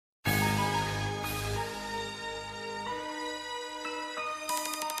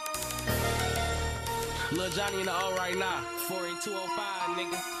Lil Johnny in the O right now. 48205,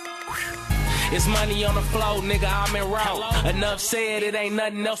 nigga. It's money on the floor, nigga, I'm en route. Enough said, it ain't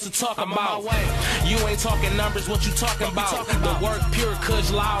nothing else to talk about. You ain't talking numbers, what you talking about? The work pure,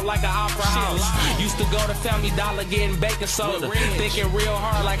 cush loud like an opera house. Used to go to Family Dollar getting baking soda. Thinking real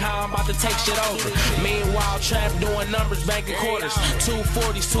hard like how I'm about to take shit over. Meanwhile, Trap doing numbers, banking quarters.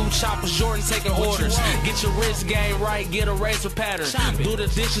 240s, 2 choppers, Jordan taking orders. Get your wrist game right, get a razor pattern. Do the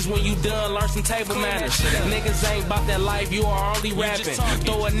dishes when you done, learn some table manners. Niggas ain't about that life, you are only rapping.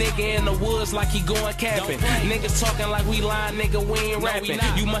 Throw a nigga in the woods like he going camping. Niggas talking like we lying, nigga, we ain't rapping.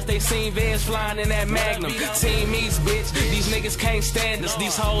 You must they seen Vez flying in that Magnum. Team East, bitch, these niggas can't stand us.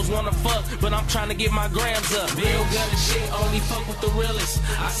 These hoes wanna fuck, but I'm trying to get my grams up. Real gun and shit, only fuck with the realest.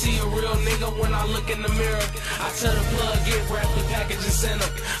 I see a real nigga when I look in the mirror. I tell the plug, get wrapped the package and send them.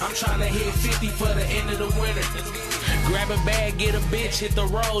 I'm trying to hit 50 for the end of the winter. Grab a bag, get a bitch, hit the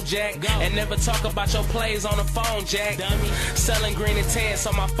road, Jack. And never talk about your plays on the phone, Jack. Selling green and tan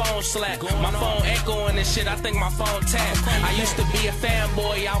so my phone slap. My phone echoing and shit, I think my phone tap. I used to be a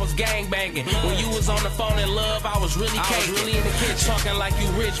fanboy, I was gangbanging. When you was on the phone in love, I was really caking. Really in the kitchen, talking like you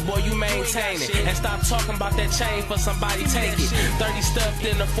rich, boy, you maintain it. And stop talking about that chain for somebody take it. 30 stuffed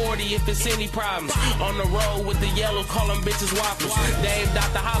in the 40 if it's any problems. On the road with the yellow, call them bitches waffles.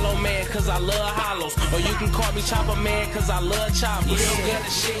 DameDot the hollow man, cause I love hollows. Or you can call me Chopper Man, cause I love choppers. Real gun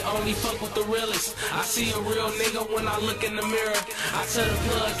and shit, only fuck with the realest. I see a real nigga when I look in the mirror. I tell the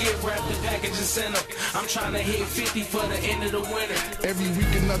plug, get wrapped the package and send them. I'm trying to hit 50 for the end of the winter. Every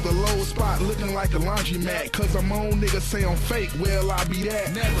week another low spot looking like a laundromat. Cause I'm on niggas say I'm fake, well I be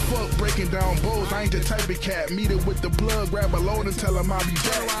that. Never fuck breaking down bowls, I ain't the type of cat. Meet it with the plug, grab a load and tell him I'll be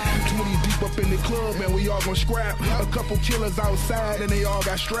back. 20 deep up in the club and we all gon' scrap. A couple killers outside and they all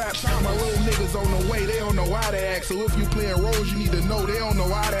got straps. My little niggas on the way, they don't know how to act. So if you playing roles, you need to know they don't know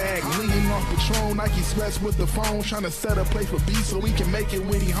how to act. Leaning off Patron, Nike sweats with the phone. Trying to set a place for B so we can make it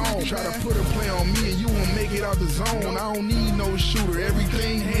when he home. Try to put a play on me and you won't make it out the zone. I don't need no shooter,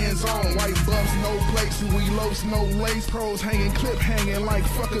 everything hands on. White buffs, no plates, and we lows, no lace. Pros hanging, clip hanging like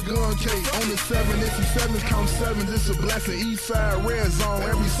fuck a gun case. On the 7, it's the 7s, count 7s, it's a blessing. Eastside, red zone,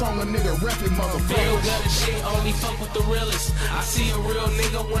 every song a nigga reppin', motherfucker. Real gun and shit, only fuck with the realest. I see a real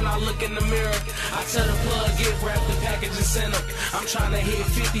nigga when I look in the mirror. I tell the plug, get wrapped the package and send them. I'm trying to hit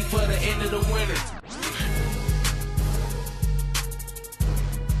 50 for the end of the winter.